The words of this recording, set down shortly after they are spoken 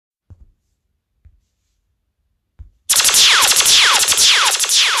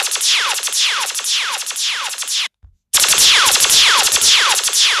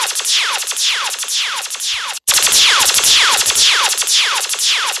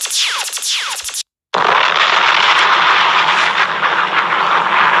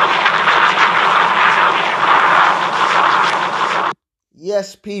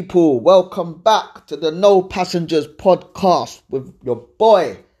Yes, people, welcome back to the No Passengers podcast with your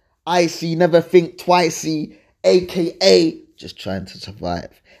boy, Icy Never Think Twicey, aka Just Trying to Survive,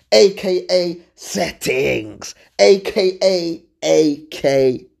 aka Settings, aka.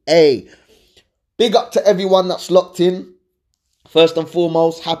 Big up to everyone that's locked in. First and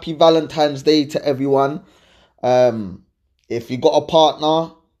foremost, happy Valentine's Day to everyone. If you got a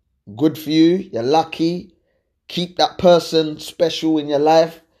partner, good for you, you're lucky. Keep that person special in your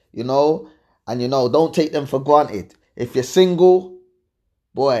life, and don't take them for granted. If you're single,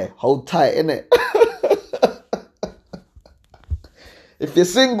 boy, hold tight, innit? If you're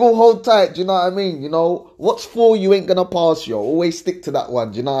single, hold tight, do you know what I mean? What's for you ain't gonna pass you. Always stick to that one,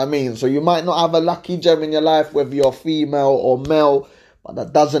 do you know what I mean? So you might not have a lucky gem in your life, whether you're female or male, but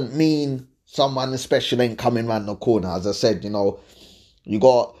that doesn't mean someone special ain't coming round the corner. As I said,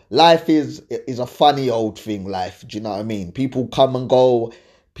 life is a funny old thing, life, do you know what I mean? People come and go,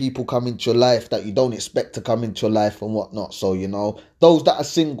 people come into your life that you don't expect to come into your life and whatnot. So, those that are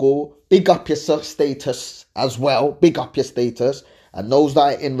single, big up your status as well, big up your status. And those that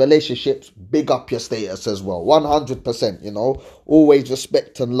are in relationships, big up your status as well, 100%, always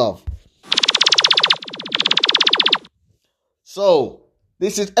respect and love. So,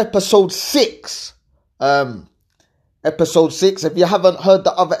 this is episode 6. Episode 6. If you haven't heard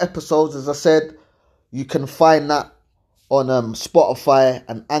the other episodes, as I said, you can find that on Spotify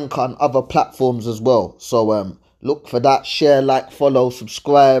and Anchor and other platforms as well. So look for that. Share, like, follow,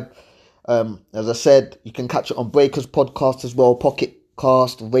 subscribe. As I said, you can catch it on Breakers Podcast as well, Pocket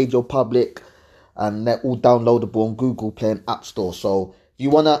Cast, Radio Public, and they're all downloadable on Google Play and App Store. So if you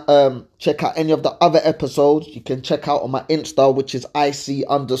want to check out any of the other episodes, you can check out on my Insta, which is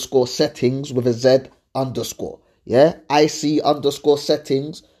IC_settings with a Z _. Yeah,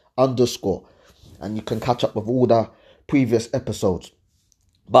 IC_settings_. And you can catch up with all the previous episodes.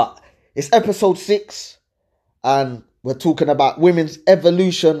 But it's episode 6, and we're talking about women's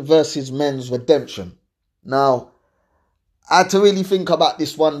evolution versus men's redemption. Now, I had to really think about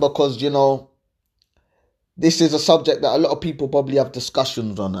this one because, this is a subject that a lot of people probably have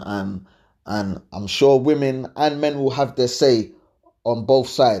discussions on, and I'm sure women and men will have their say on both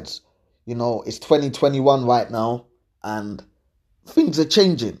sides. It's 2021 right now, and things are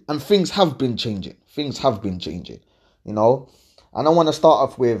changing, and things have been changing. And I want to start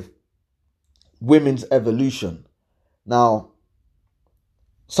off with women's evolution. Now,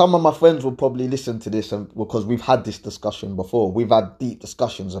 some of my friends will probably listen to this because we've had this discussion before. We've had deep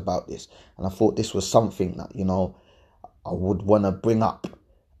discussions about this, and I thought this was something that, I would want to bring up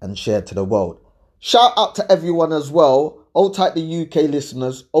and share to the world. Shout out to everyone as well. Old tight the UK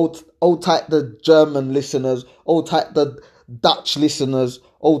listeners, old tight the German listeners, old tight the Dutch listeners,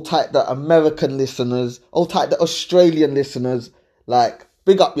 old tight the American listeners, old tight the Australian listeners. Like,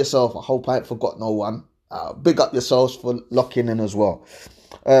 big up yourself. I hope I ain't forgot no one. Big up yourselves for locking in as well.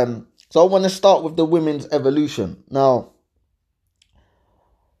 So I want to start with the women's evolution. Now,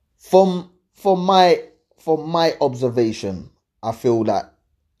 from my observation, I feel that,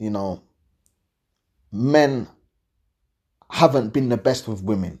 men haven't been the best with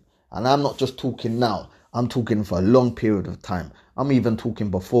women. And I'm not just talking now. I'm talking for a long period of time. I'm even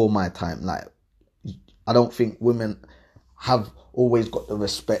talking before my time. Like, I don't think women have always got the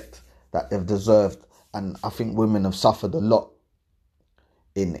respect that they've deserved. And I think women have suffered a lot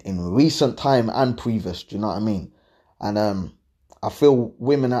in recent time and previous. Do you know what I mean? And I feel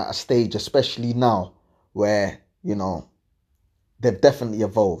women are at a stage, especially now, where, they've definitely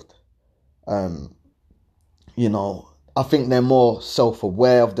evolved. I think they're more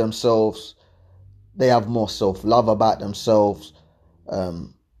self-aware of themselves. They have more self-love about themselves.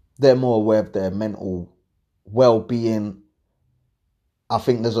 They're more aware of their mental well-being. I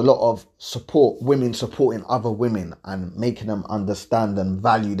think there's a lot of support, women supporting other women and making them understand and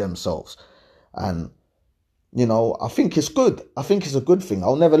value themselves. And, I think it's good. I think it's a good thing.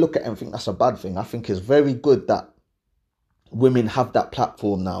 I'll never look at it and think that's a bad thing. I think it's very good that women have that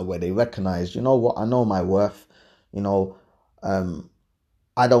platform now where they recognize, you know what, I know my worth. I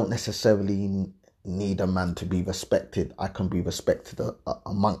don't necessarily need a man to be respected. I can be respected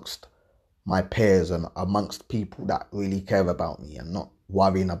amongst my peers and amongst people that really care about me, and not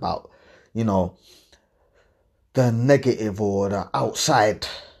worrying about, the negative or the outside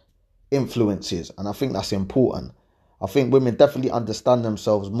influences. And I think that's important. I think women definitely understand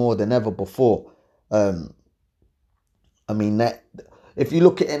themselves more than ever before. If you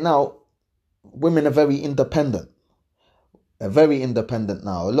look at it now, women are very independent. They're very independent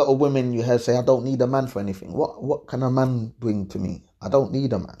now. A lot of women you hear say, I don't need a man for anything. What can a man bring to me? I don't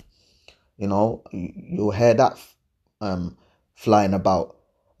need a man. You know, you'll hear that flying about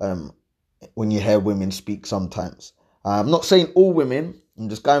when you hear women speak sometimes. I'm not saying all women. I'm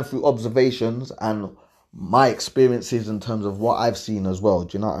just going through observations and my experiences in terms of what I've seen as well.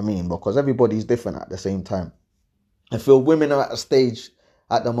 Do you know what I mean? Because everybody's different at the same time. I feel women are at a stage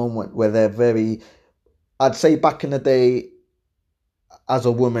at the moment where they're very, I'd say back in the day, as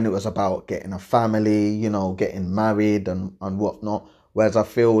a woman, it was about getting a family, you know, getting married and whatnot. Whereas I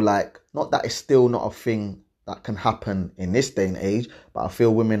feel like, not that it's still not a thing that can happen in this day and age, but I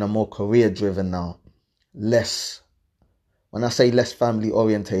feel women are more career driven now. Less, when I say less family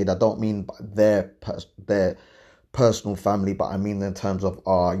orientated, I don't mean their personal family, but I mean in terms of,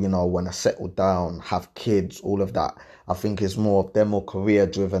 you know, when I settle down, have kids, all of that. I think it's more, they're more career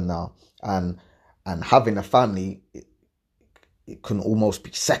driven now. And having a family, it can almost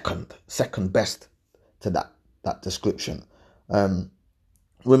be second best to that description.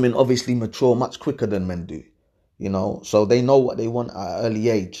 Women obviously mature much quicker than men do, you know, so they know what they want at an early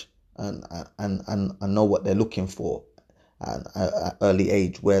age and know what they're looking for at an early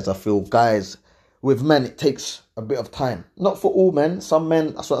age. Whereas I feel guys, with men, it takes a bit of time. Not for all men. Some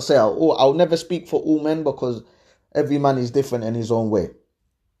men, that's what I say, I'll never speak for all men because every man is different in his own way.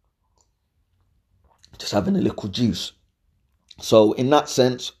 Just having a little juice. So in that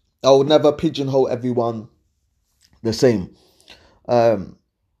sense, I would never pigeonhole everyone the same.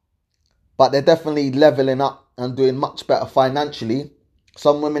 But they're definitely leveling up and doing much better financially.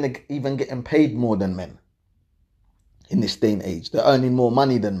 Some women are even getting paid more than men in this day and age. They're earning more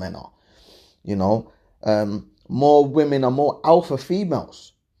money than men are. You know, more women are more alpha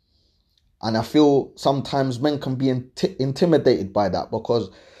females. And I feel sometimes men can be intimidated by that,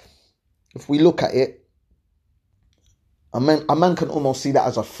 because if we look at it, a man can almost see that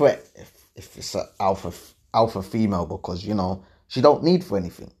as a threat if it's an alpha female, because, you know, she don't need for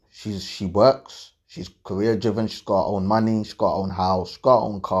anything. She works, she's career driven, she's got her own money, she's got her own house, she's got her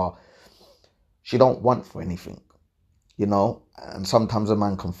own car. She don't want for anything, you know, and sometimes a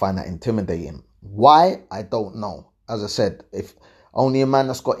man can find that intimidating. Why? I don't know. As I said, if only a man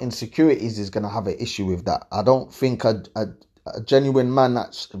that's got insecurities is going to have an issue with that. I don't think a genuine man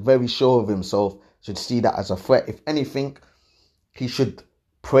that's very sure of himself should see that as a threat. If anything, he should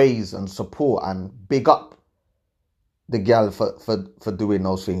praise and support and big up the girl for doing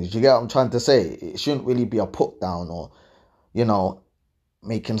those things. You get what I'm trying to say? It shouldn't really be a put down or, you know,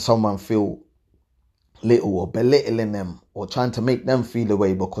 making someone feel little or belittling them or trying to make them feel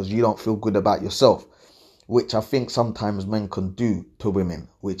away because you don't feel good about yourself, which I think sometimes men can do to women,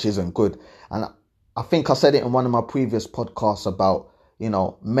 which isn't good. And I think I said it in one of my previous podcasts about, you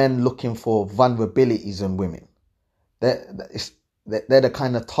know, men looking for vulnerabilities in women. They're the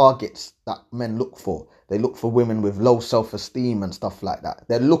kind of targets that men look for. They look for women with low self-esteem and stuff like that.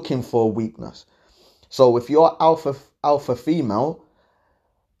 They're looking for a weakness. So if you're alpha female,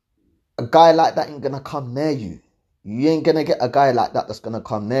 a guy like that ain't going to come near you. You ain't going to get a guy like that that's going to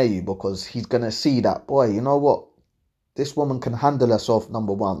come near you, because he's going to see that, boy, you know what? This woman can handle herself,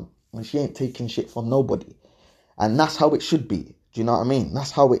 number one, and she ain't taking shit from nobody. And that's how it should be. Do you know what I mean?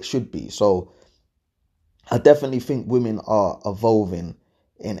 That's how it should be. So I definitely think women are evolving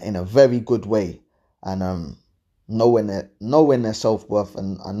in a very good way, and knowing their self-worth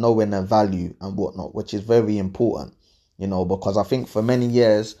and knowing their value and whatnot, which is very important, you know, because I think for many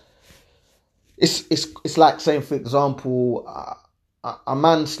years it's like saying, for example, a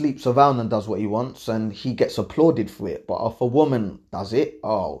man sleeps around and does what he wants and he gets applauded for it, but if a woman does it,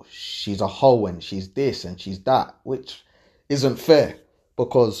 oh, she's a hoe and she's this and she's that, which isn't fair,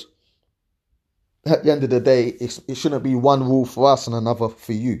 because at the end of the day, it shouldn't be one rule for us and another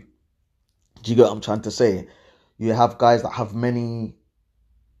for you. Do you get what I'm trying to say? You have guys that have many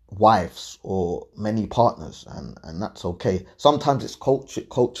wives or many partners, and that's okay. Sometimes it's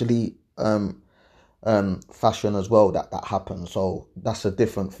culturally fashion as well that happens, so that's a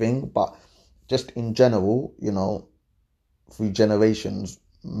different thing. But just in general, you know, through generations,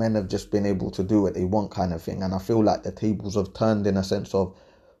 men have just been able to do what they want, kind of thing. And I feel like the tables have turned in a sense of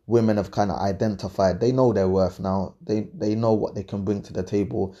women have kind of identified, they know their worth now, they know what they can bring to the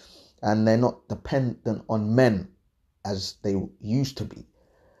table, and they're not dependent on men as they used to be.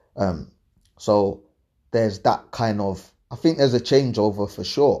 So there's that kind of, I think there's a changeover for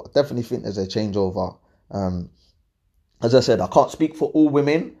sure. I definitely think there's a changeover. As I said, I can't speak for all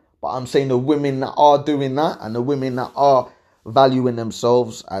women, but I'm saying the women that are doing that and the women that are valuing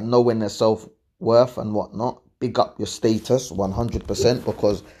themselves and knowing their self-worth and whatnot, big up your status 100%,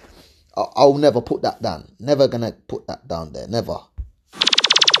 because I'll never put that down. Never gonna put that down there. Never.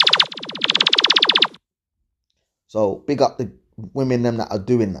 So big up the women them that are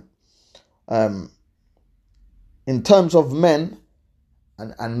doing that. In terms of men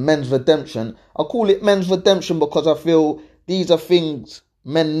and men's redemption, I call it men's redemption because I feel these are things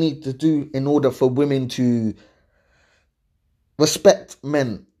men need to do in order for women to respect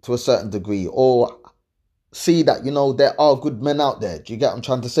men to a certain degree, or see that, there are good men out there. Do you get what I'm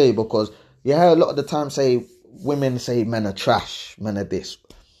trying to say? Because you hear a lot of the time women say men are trash, men are this.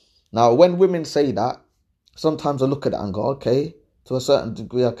 Now, when women say that, sometimes I look at it and go, okay, to a certain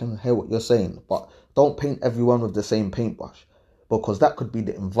degree I can hear what you're saying, but don't paint everyone with the same paintbrush, because that could be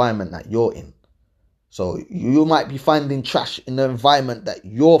the environment that you're in. So you might be finding trash in the environment that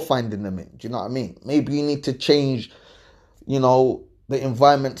you're finding them in. Do you know what I mean? Maybe you need to change, the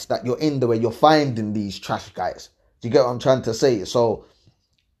environments that you're in, the way you're finding these trash guys. Do you get what I'm trying to say? So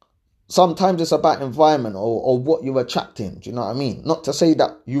sometimes it's about environment or what you're attracting. Do you know what I mean? Not to say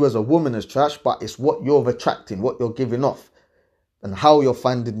that you as a woman is trash, but it's what you're attracting, what you're giving off, and how you're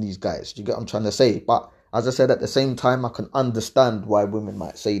finding these guys. Do you get what I'm trying to say? But as I said, at the same time, I can understand why women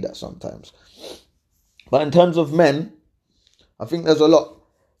might say that sometimes. But in terms of men, I think there's a lot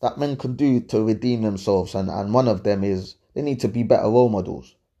that men can do to redeem themselves. And one of them is they need to be better role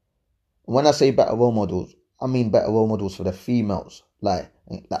models. When I say better role models, I mean better role models for the females. Like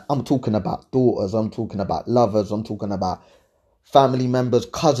I'm talking about daughters, I'm talking about lovers, I'm talking about family members,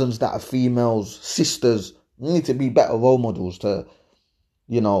 cousins that are females, sisters. You need to be better role models to,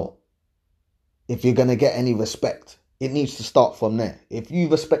 if you're going to get any respect, it needs to start from there. If you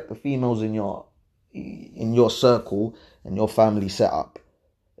respect the females in your circle and your family setup,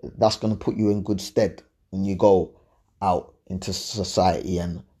 that's going to put you in good stead when you go out into society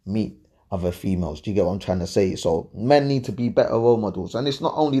and meet other females. Do you get what I'm trying to say? So men need to be better role models. And it's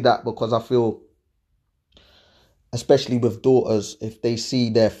not only that, because I feel, especially with daughters, if they see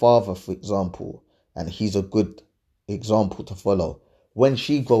their father, for example, and he's a good example to follow, when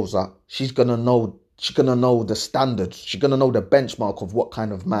she grows up, she's gonna know the standards, she's gonna know the benchmark of what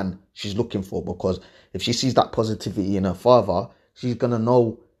kind of man she's looking for. Because if she sees that positivity in her father, she's gonna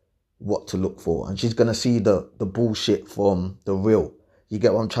know what to look for, and she's gonna see the bullshit from the real. You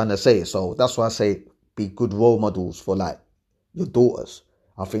get what I'm trying to say? So that's why I say be good role models for like your daughters.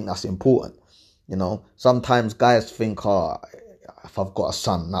 I think that's important. Sometimes guys think, if I've got a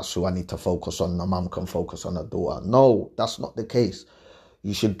son, that's who I need to focus on. My mum can focus on her daughter. No, that's not the case.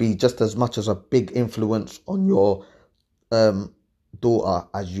 You should be just as much as a big influence on your daughter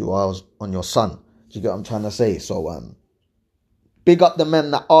as you are on your son. Do you get what I'm trying to say? So big up the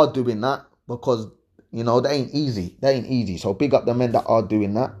men that are doing that, because they ain't easy. They ain't easy. So big up the men that are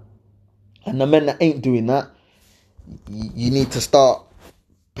doing that. And the men that ain't doing that, you need to start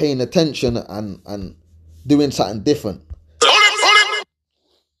paying attention and doing something different.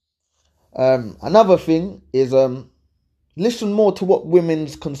 Another thing is listen more to what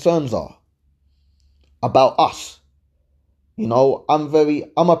women's concerns are about us.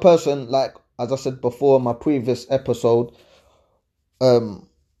 I'm a person, like, as I said before in my previous episode,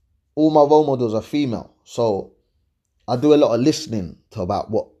 all my role models are female. So I do a lot of listening to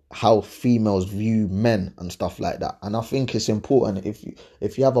about how females view men and stuff like that. And I think it's important,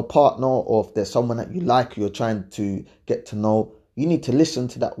 if you have a partner, or if there's someone that you like, you're trying to get to know, you need to listen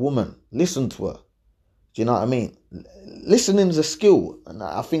to that woman. Listen to her. Do you know what I mean? Listening is a skill, and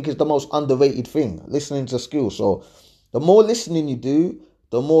I think it's the most underrated thing. Listening is a skill. So the more listening you do,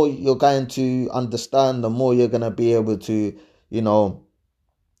 the more you're going to understand, the more you're going to be able to,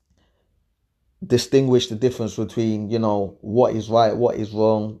 distinguish the difference between, what is right, what is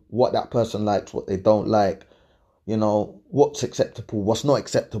wrong, what that person likes, what they don't like, what's acceptable, what's not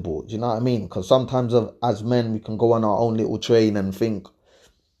acceptable. Do you know what I mean? Because sometimes as men, we can go on our own little train and think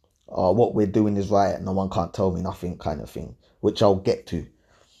what we're doing is right and no one can't tell me nothing, kind of thing, which I'll get to.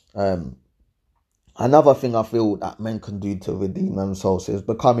 Another thing I feel that men can do to redeem themselves is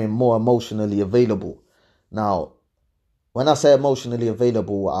becoming more emotionally available. Now, when I say emotionally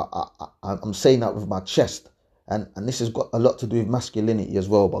available, I'm saying that with my chest. And this has got a lot to do with masculinity as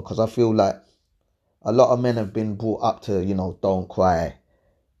well, because I feel like a lot of men have been brought up to, don't cry,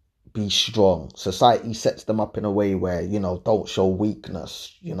 be strong. Society sets them up in a way where, don't show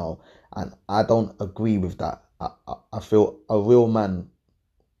weakness, and I don't agree with that. I feel a real man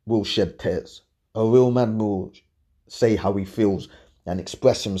will shed tears. A real man will say how he feels and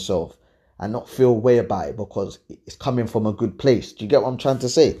express himself and not feel way about it, because it's coming from a good place. Do you get what I'm trying to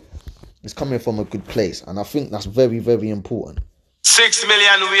say? It's coming from a good place, and I think that's very, very important. 6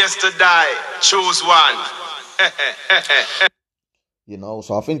 million ways to die. Choose one. you know.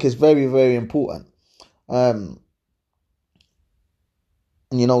 So I think it's very, very important. Um,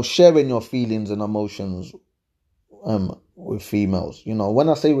 you know, sharing your feelings and emotions with females. You know, when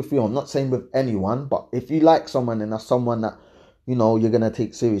I say with females, I'm not saying with anyone, but if you like someone and that's someone that, you know, you're gonna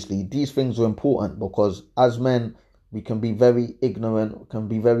take seriously, these things are important, because as men we can be very ignorant, can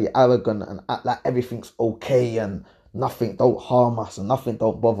be very arrogant and act like everything's okay and nothing don't harm us and nothing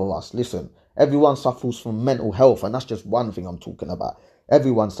don't bother us. Listen, everyone suffers from mental health, and that's just one thing I'm talking about.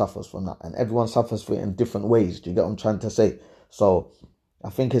 Everyone suffers from that, and everyone suffers from it in different ways. Do you get what I'm trying to say? So I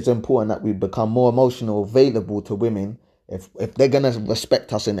think it's important that we become more emotional, available to women if they're gonna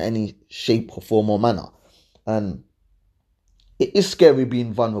respect us in any shape or form or manner. And it is scary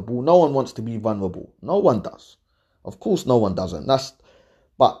being vulnerable. No one wants to be vulnerable. No one does. Of course, no one doesn't.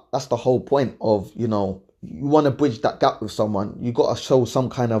 But that's the whole point of, you know, you want to bridge that gap with someone. You got to show some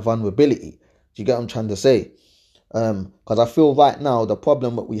kind of vulnerability. Do you get what I'm trying to say? Because I feel right now the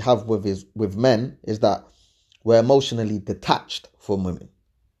problem that we have with men is that we're emotionally detached from women.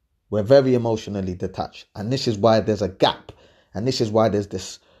 We're very emotionally detached, and this is why there's a gap, and this is why there's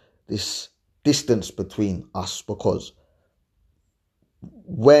this distance between us, because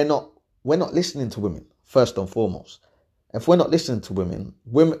we're not listening to women first and foremost. If we're not listening to women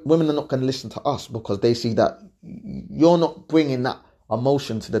are not going to listen to us, because they see that you're not bringing that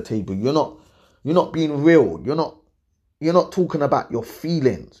emotion to the table. You're not being real. You're not talking about your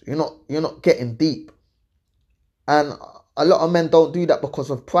feelings. You're not getting deep. And a lot of men don't do that because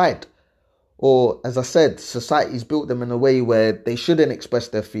of pride. Or, as I said, society's built them in a way where they shouldn't express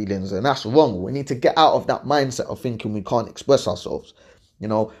their feelings, and that's wrong. We need to get out of that mindset of thinking we can't express ourselves. You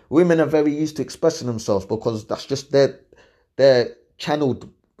know, women are very used to expressing themselves because that's just they're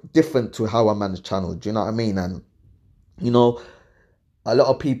channeled different to how a man's channeled. Do you know what I mean? And, you know, a lot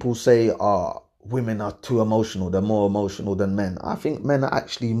of people say, women are too emotional. They're more emotional than men. I think men are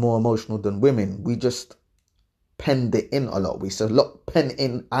actually more emotional than women. We just penned it in a lot. We said a lot, pen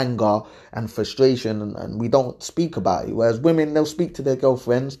in anger and frustration, and we don't speak about it. Whereas women, they'll speak to their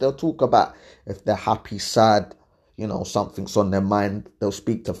girlfriends, they'll talk about if they're happy, sad, you know, something's on their mind. They'll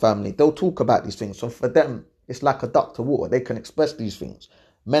speak to family, they'll talk about these things. So for them, it's like a duck to water. They can express these things.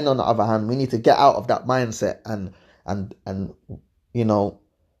 Men, on the other hand, we need to get out of that mindset and you know,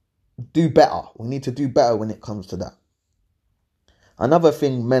 do better. We need to do better when it comes to that. Another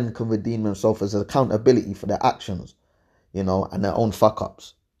thing men can redeem themselves is accountability for their actions, you know, and their own fuck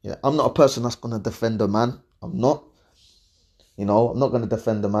ups. Yeah, I'm not a person that's gonna defend a man. I'm not. You know, I'm not gonna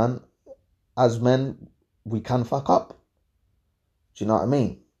defend a man. As men, we can fuck up. Do you know what I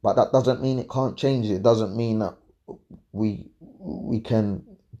mean? But that doesn't mean it can't change. It doesn't mean that we can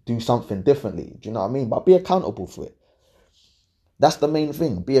do something differently. Do you know what I mean? But be accountable for it. That's the main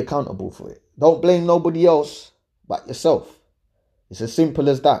thing. Be accountable for it. Don't blame nobody else but yourself. It's as simple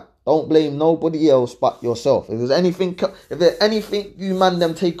as that. Don't blame nobody else but yourself. If there's anything you man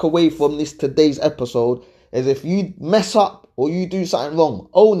them take away from this today's episode, is if you mess up or you do something wrong,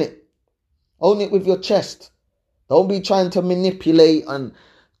 own it. Own it with your chest. Don't be trying to manipulate and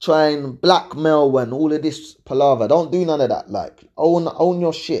try and blackmail and all of this palaver. Don't do none of that. Like, own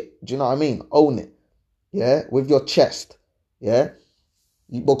your shit. Do you know what I mean? Own it. Yeah? With your chest. Yeah?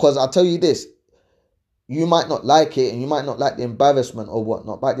 Because I'll tell you this, you might not like it and you might not like the embarrassment or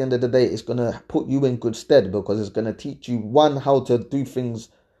whatnot, but at the end of the day, it's going to put you in good stead, because it's going to teach you, one, how to do things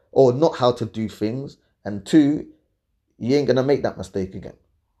or not how to do things, and two, you ain't going to make that mistake again.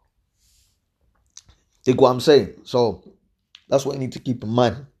 Dig what I'm saying? So that's what you need to keep in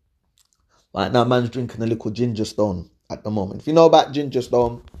mind. Right now, man's drinking a little ginger stone at the moment. If you know about ginger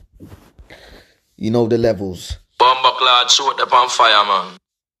stone, you know the levels. Bomber clad, shoot up on fire, man.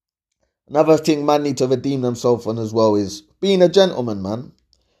 Another thing man need to redeem themselves on as well is being a gentleman, man.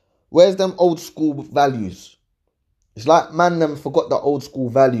 Where's them old school values? It's like man them forgot the old school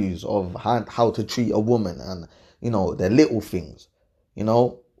values of how to treat a woman, and, you know, the little things. You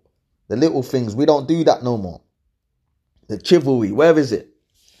know, the little things. We don't do that no more. The chivalry, where is it?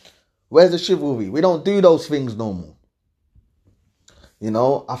 Where's the chivalry? We don't do those things no more. You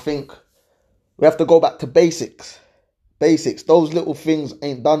know, I think we have to go back to basics. Basics. Those little things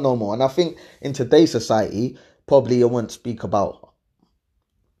ain't done no more. And I think in today's society, probably I won't speak about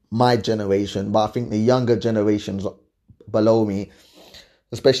my generation, but I think the younger generations below me,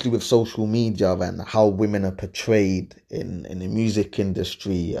 especially with social media and how women are portrayed in the music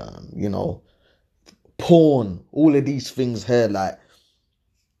industry, you know, porn, all of these things here, like,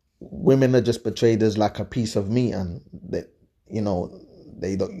 women are just portrayed as like a piece of meat, and that, you know,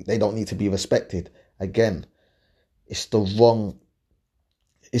 they don't need to be respected. Again, it's the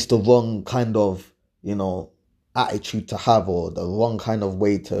wrong kind of, you know, attitude to have, or the wrong kind of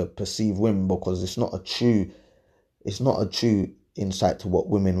way to perceive women, because it's not a true insight to what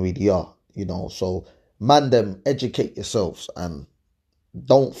women really are, you know. So man, them, educate yourselves, and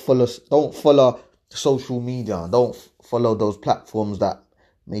don't follow social media, don't follow those platforms that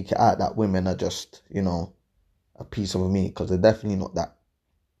make it out that women are just, you know, a piece of meat, because they're definitely not that.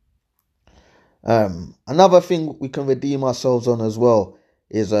 Another thing we can redeem ourselves on as well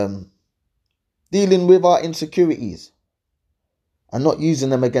is dealing with our insecurities and not using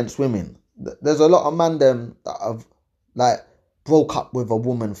them against women. There's a lot of man them that have like broke up with a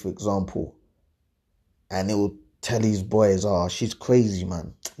woman, for example, and it will tell his boys, "Oh, she's crazy,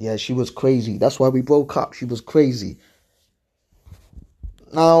 man. Yeah, she was crazy. That's why we broke up. She was crazy."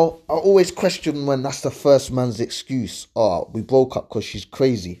 Now, I always question when that's the first man's excuse. "Oh, we broke up because she's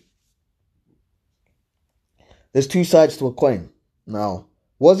crazy." There's two sides to a coin. Now,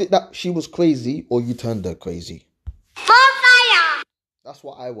 was it that she was crazy, or you turned her crazy? Fire! That's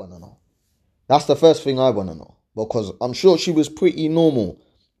what I want to know. That's the first thing I want to know. Because I'm sure she was pretty normal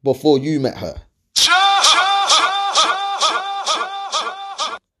before you met her.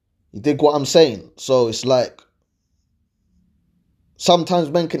 You dig what I'm saying? So it's like, sometimes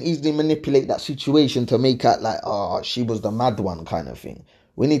men can easily manipulate that situation to make out like, "Oh, she was the mad one," kind of thing.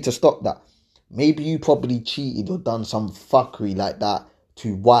 We need to stop that. Maybe you probably cheated or done some fuckery like that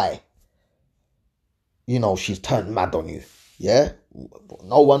to why, you know, she's turned mad on you. Yeah?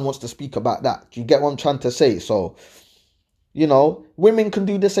 No one wants to speak about that. Do you get what I'm trying to say? So, you know, women can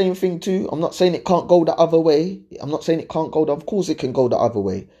do the same thing too. I'm not saying it can't go the other way. Of course it can go the other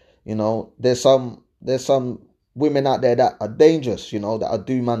way. You know, there's some women out there that are dangerous, you know, that are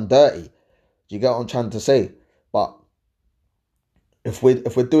do man dirty. Do you get what I'm trying to say? But if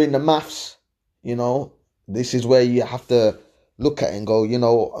we're doing the maths, you know, this is where you have to look at it and go, you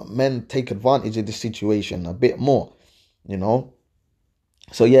know, men take advantage of this situation a bit more, you know.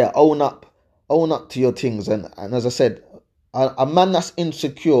 So yeah, own up to your things. And as I said, a man that's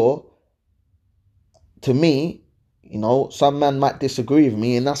insecure, to me, you know, some man might disagree with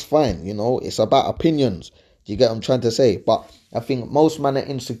me, and that's fine, you know. It's about opinions. Do you get what I'm trying to say? But I think most men are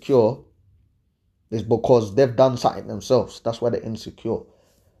insecure is because they've done something themselves. That's why they're insecure.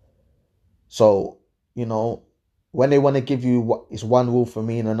 So, you know, when they want to give you what is one rule for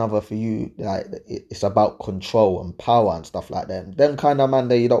me and another for you, like, it's about control and power and stuff like that. Them kind of man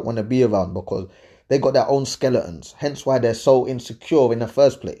that you don't want to be around, because they got their own skeletons. Hence why they're so insecure in the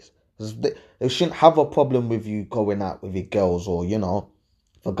first place. They shouldn't have a problem with you going out with your girls, or, you know,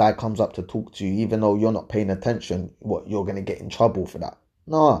 if a guy comes up to talk to you, even though you're not paying attention, what, you're going to get in trouble for that.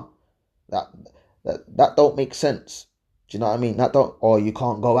 No, that don't make sense. Do you know what I mean? That don't, or you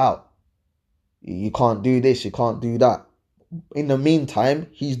can't go out. You can't do this, you can't do that. In the meantime,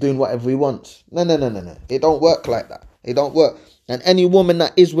 he's doing whatever he wants. No. It don't work like that. It don't work. And any woman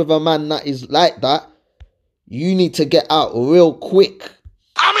that is with a man that is like that, you need to get out real quick.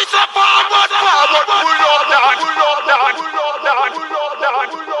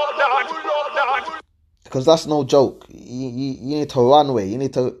 Because that's no joke. You need to run away. You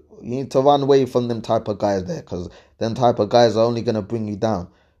need to run away from them type of guys there, because them type of guys are only gonna bring you down.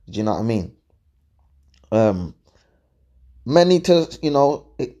 Do you know what I mean? Men need to, you know,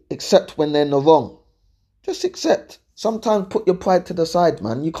 accept when they're in the wrong. Just accept. Sometimes put your pride to the side,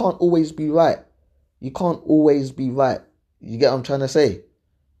 man. You can't always be right. You get what I'm trying to say?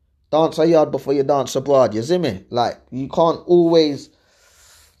 Dance a yard before you dance abroad. You see me? Like, you can't always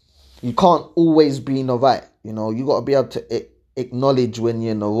be in the right. You know, you got to be able to acknowledge when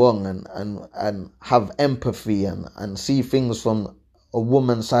you're in the wrong, and have empathy, and see things from a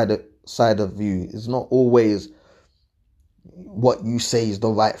woman's side of view. It's not always what you say is the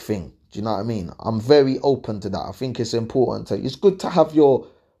right thing. Do you know what I mean? I'm very open to that. I think it's important it's good to have your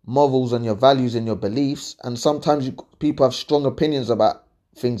morals and your values and your beliefs, and sometimes people have strong opinions about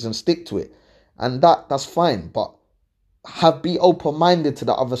things and stick to it, and that's fine. But be open-minded to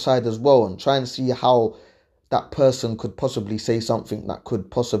the other side as well, and try and see how that person could possibly say something that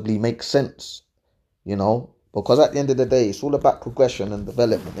could possibly make sense, you know. Because at the end of the day, it's all about progression and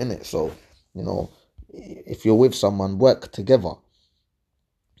development, innit? So, you know, if you're with someone, work together,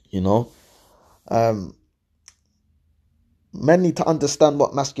 you know. Men need to understand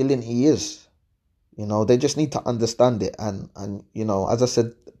what masculinity is. You know, they just need to understand it. And you know, as I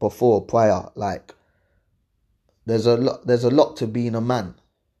said before, prior, like, there's a lot to being a man.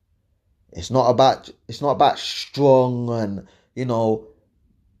 It's not about strong and, you know,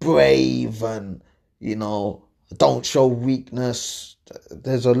 brave and, you know, don't show weakness.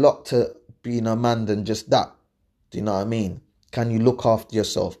 There's a lot to being a man than just that. Do you know what I mean? Can you look after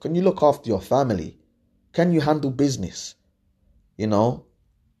yourself? Can you look after your family? Can you handle business? You know?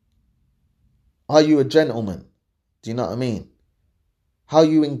 Are you a gentleman? Do you know what I mean? How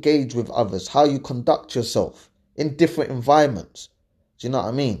you engage with others, how you conduct yourself in different environments. Do you know what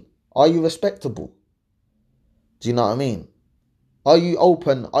I mean? Are you respectable? Do you know what I mean? Are you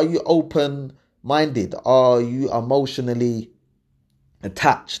open? Are you open-minded? Are you emotionally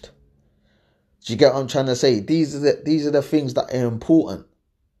attached? Do you get what I'm trying to say? These are the things that are important.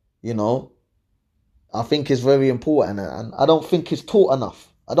 You know, I think it's very important, and I don't think it's taught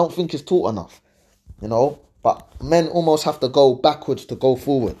enough. You know, but men almost have to go backwards to go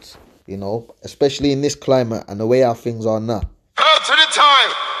forwards. You know, especially in this climate and the way our things are now. Up to the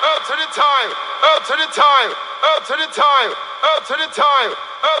time, up to the time, up to the time, up to the time, up to the time,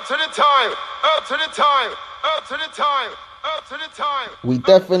 up to the time, up to the time, up to the time, up to the time. We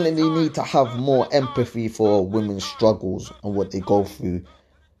definitely need to have more empathy for women's struggles and what they go through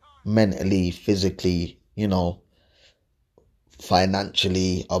mentally, physically, you know,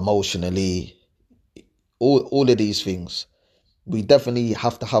 financially, emotionally, all of these things. We definitely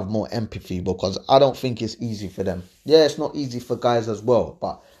have to have more empathy, because I don't think it's easy for them. Yeah, it's not easy for guys as well,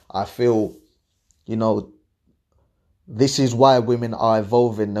 but I feel, you know, this is why women are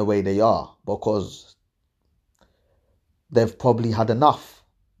evolving the way they are, because they've probably had enough,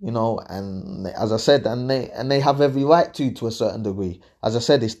 you know, and as I said, and they have every right to a certain degree. As I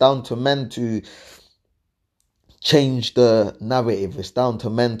said, it's down to men to change the narrative. It's down to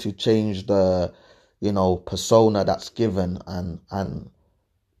men to change the, you know, persona that's given, and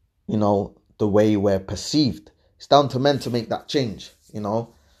you know, the way we're perceived. It's down to men to make that change, you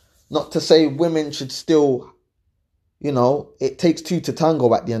know. Not to say women should still, you know, it takes two to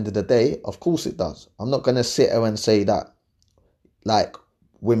tango at the end of the day. Of course it does. I'm not going to sit here and say that, like,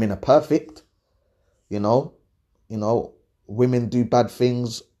 women are perfect, you know. Women do bad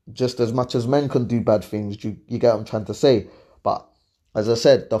things just as much as men can do bad things. You get what I'm trying to say? But as I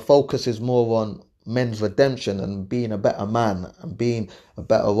said, the focus is more on men's redemption and being a better man and being a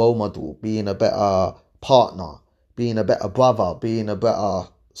better role model, being a better partner, being a better brother, being a better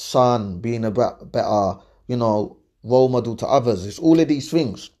son, being a better, you know, role model to others. It's all of these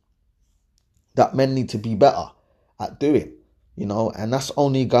things that men need to be better at doing, you know, and that's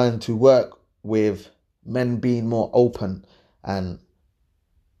only going to work with men being more open and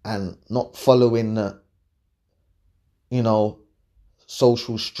not following the, you know,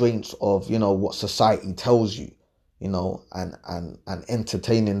 social strengths of, you know, what society tells you, you know, and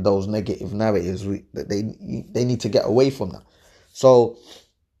entertaining those negative narratives. They need to get away from that. So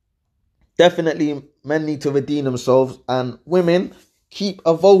definitely men need to redeem themselves, and women keep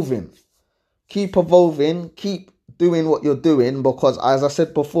evolving, keep doing what you're doing, because as I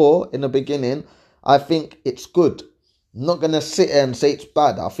said before in the beginning, I think it's good. I'm not going to sit here and say it's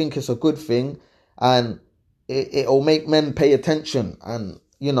bad. I think it's a good thing, and it'll make men pay attention. And,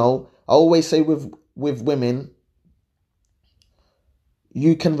 you know, I always say with women,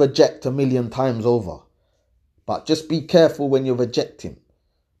 you can reject 1,000,000 times over, but just be careful when you're rejecting,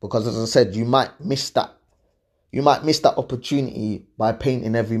 because as I said, you might miss that opportunity by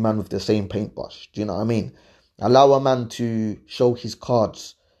painting every man with the same paintbrush. Do you know what I mean? Allow a man to show his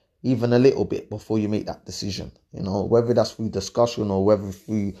cards even a little bit before you make that decision, you know, whether that's through discussion or whether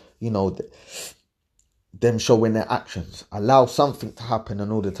through, you know, them showing their actions. Allow something to happen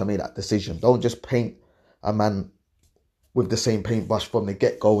in order to make that decision. Don't just paint a man with the same paintbrush from the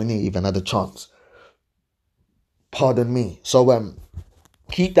get-go when he even had a chance. Pardon me. So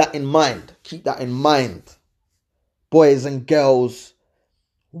keep that in mind. Boys and girls,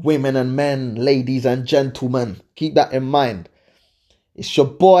 women and men, ladies and gentlemen, keep that in mind. It's your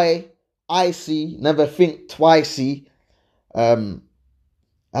boy, Icy, never think twicey. As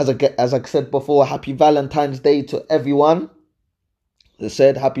I said before, happy Valentine's Day to everyone. As I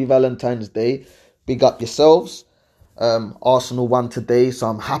said, happy Valentine's Day. Big up yourselves. Arsenal won today, so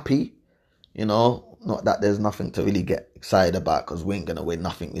I'm happy. You know, not that there's nothing to really get excited about, because we ain't going to win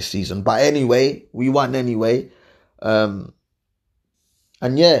nothing this season. But anyway, we won anyway. And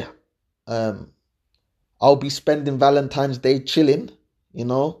yeah, I'll be spending Valentine's Day chilling, you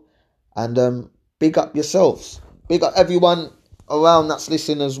know, and big up yourselves. Big up everyone around that's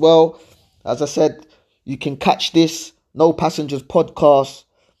listening as well. As I said, you can catch this No Passengers podcast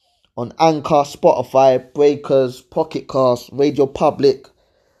on Anchor, Spotify, Breakers, Pocket Cast, Radio Public,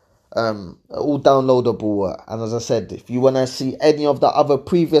 all downloadable. And as I said, if you want to see any of the other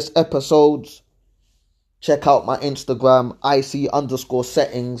previous episodes, check out my Instagram,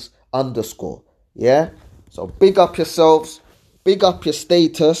 IC_settings_. Yeah? So big up yourselves. Big up your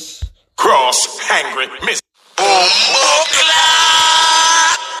status. Cross hangry miss.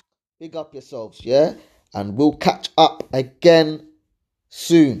 Big up yourselves, yeah? and we'll catch up again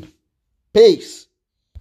soon. Peace.